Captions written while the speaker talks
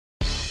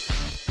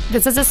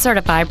This is a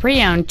certified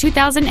pre-owned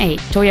 2008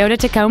 Toyota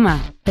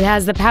Tacoma. It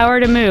has the power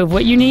to move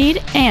what you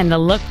need and the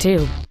look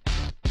too.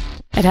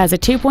 It has a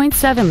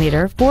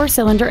 2.7-liter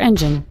 4-cylinder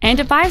engine and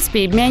a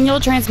 5-speed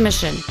manual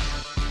transmission.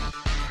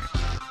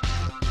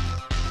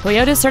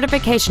 Toyota's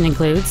certification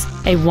includes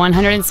a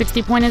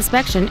 160-point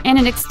inspection and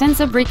an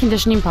extensive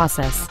reconditioning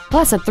process,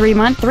 plus a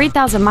 3-month,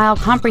 3,000-mile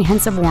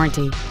comprehensive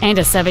warranty and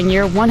a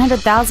 7-year,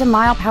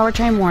 100,000-mile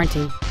powertrain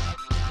warranty.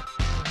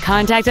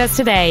 Contact us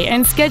today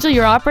and schedule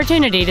your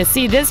opportunity to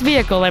see this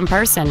vehicle in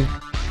person.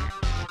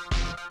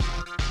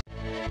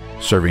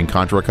 Serving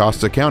Contra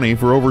Costa County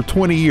for over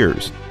 20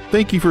 years.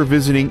 Thank you for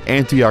visiting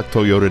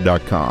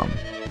AntiochToyota.com.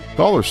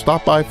 Call or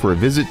stop by for a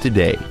visit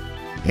today.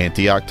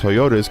 Antioch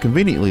Toyota is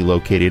conveniently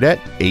located at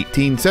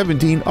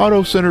 1817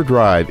 Auto Center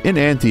Drive in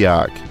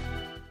Antioch.